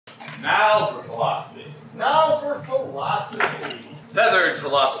Now for philosophy. Now for philosophy. Feathered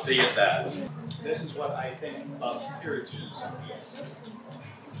philosophy at that. This is what I think about peerages.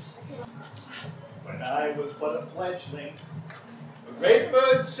 When I was but a fledgling, a great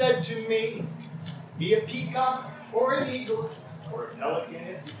bird said to me, be a peacock or an eagle or a pelican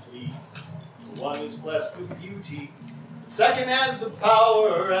if you please. The one is blessed with beauty, the second has the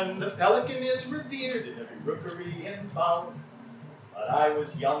power, and the pelican is revered in every rookery and bower. But I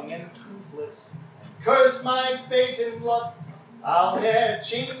was young and toothless, and cursed my fate and luck. I'll ne'er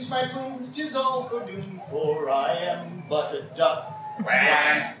change my plumes, 'tis all for doom, for I am but a duck.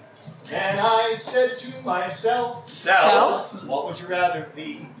 And I said to myself, Self. what would you rather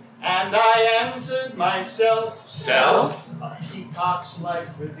be? And I answered myself, Self. a peacock's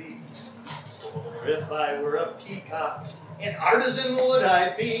life for thee. For if I were a peacock, an artisan would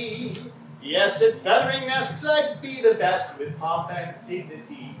I be. Yes, at feathering nests I'd be the best with pomp and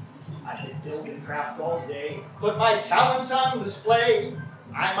dignity. I could build and craft all day, put my talents on display.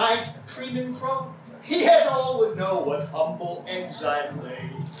 I might preen and crow, yet all would know what humble eggs I'd lay.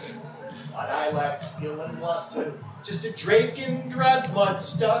 But I lacked skill and luster, just a drake in drab mud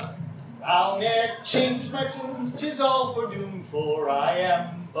stuck. I'll ne'er change my plumes, 'tis all for doom, for I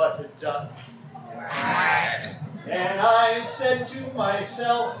am but a duck. And I said to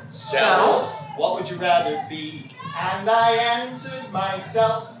myself, Self. what would you rather be? And I answered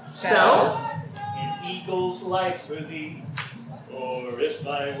myself, Self. an eagle's life for thee. For if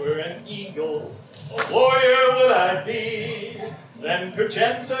I were an eagle, a warrior would I be. Then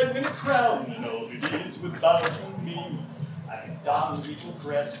perchance I'd win a crown, and all the years would bow to me. I'd don regal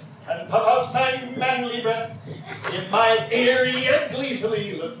crest, and puff out my manly breast. In my eyrie and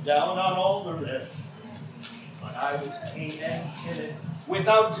gleefully look down on all the rest. But I was tame and timid,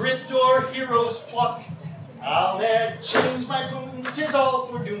 without grit or hero's pluck. I'll ne'er change my plumes, 'tis all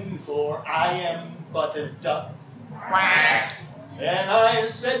for doom, for I am but a duck. Then I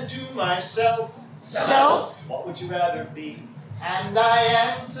said to myself, Self. what would you rather be? And I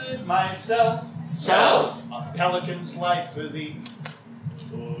answered myself, Self. a pelican's life for thee.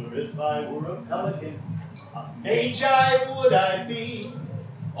 For if I were a pelican, a magi would I be.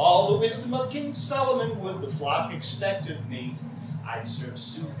 All the wisdom of King Solomon would the flock expect of me. I'd serve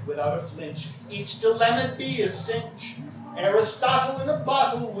sooth without a flinch, each dilemma be a cinch. Aristotle in a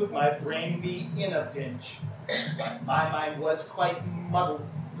bottle would my brain be in a pinch. My mind was quite muddled,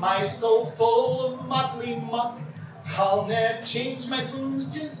 my skull full of motley muck. I'll ne'er change my plumes,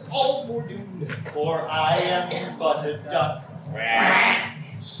 'tis all for doom, for I am but a duck.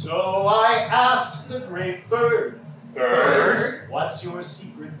 So I asked the great bird, Bird. what's your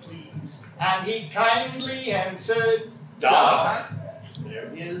secret, please? And he kindly answered, Duck.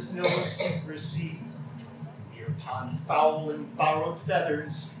 there is no secrecy. We're upon foul and borrowed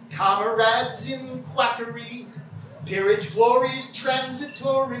feathers, comrades in quackery. Peerage glories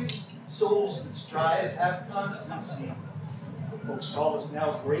transitory, souls that strive have constancy. Folks call us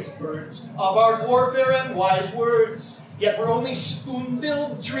now great birds of art, warfare, and wise words, yet we're only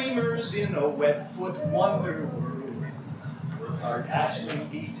spoon-billed dreamers in a web-foot wonder world. Work hard, actually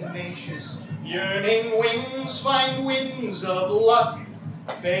be tenacious, yearning wings find winds of luck.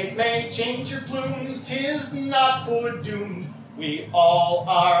 Fate may change your plumes, 'tis not for doom, we all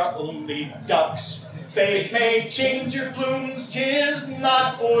are only ducks. Fate may change your plumes, 'tis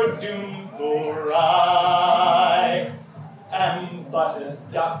not for doom, for I am but a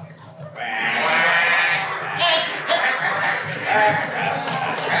duck.